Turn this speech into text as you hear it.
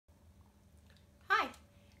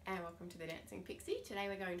to the Dancing Pixie. Today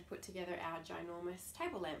we're going to put together our Ginormous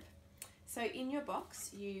table lamp. So in your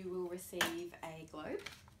box you will receive a globe,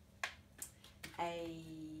 a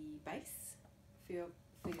base for your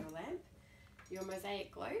lamp, your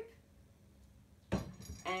mosaic globe,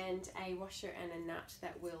 and a washer and a nut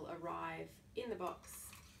that will arrive in the box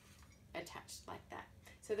attached like that.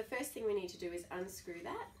 So the first thing we need to do is unscrew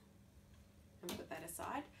that and put that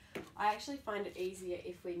aside. I actually find it easier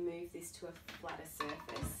if we move this to a flatter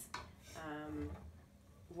surface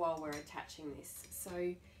while we're attaching this. So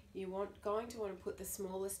you're going to want to put the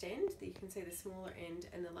smallest end, you can see the smaller end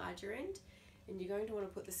and the larger end, and you're going to want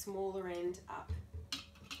to put the smaller end up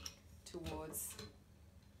towards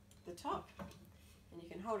the top. And you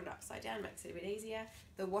can hold it upside down, makes it a bit easier.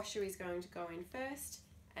 The washer is going to go in first,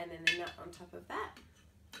 and then the nut on top of that.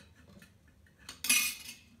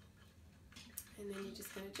 And then you're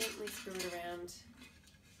just going to gently screw it around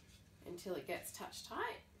until it gets touch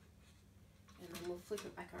tight. And then we'll flip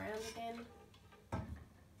it back around again.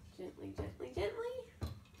 Gently, gently, gently.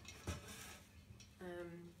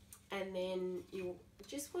 And then you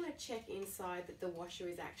just want to check inside that the washer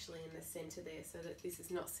is actually in the center there, so that this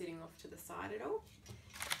is not sitting off to the side at all.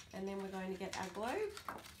 And then we're going to get our globe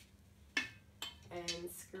and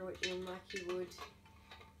screw it in like you would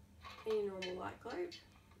any normal light globe.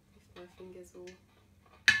 If my fingers will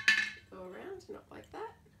go around, not like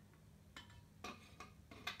that.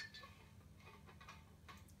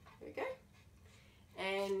 There we go.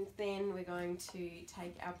 And then we're going to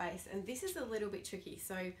take our base, and this is a little bit tricky.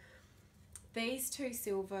 So these two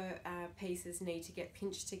silver pieces need to get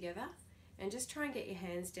pinched together, and just try and get your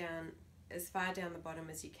hands down as far down the bottom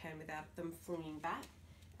as you can without them flinging back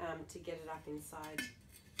to get it up inside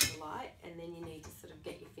the light. And then you need to sort of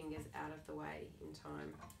get your fingers out of the way in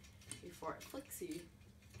time before it flicks you.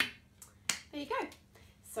 There you go.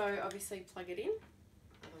 So obviously plug it in,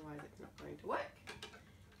 otherwise it's not going to work,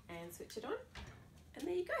 and switch it on, and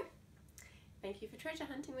there you go. Thank you for treasure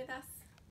hunting with us.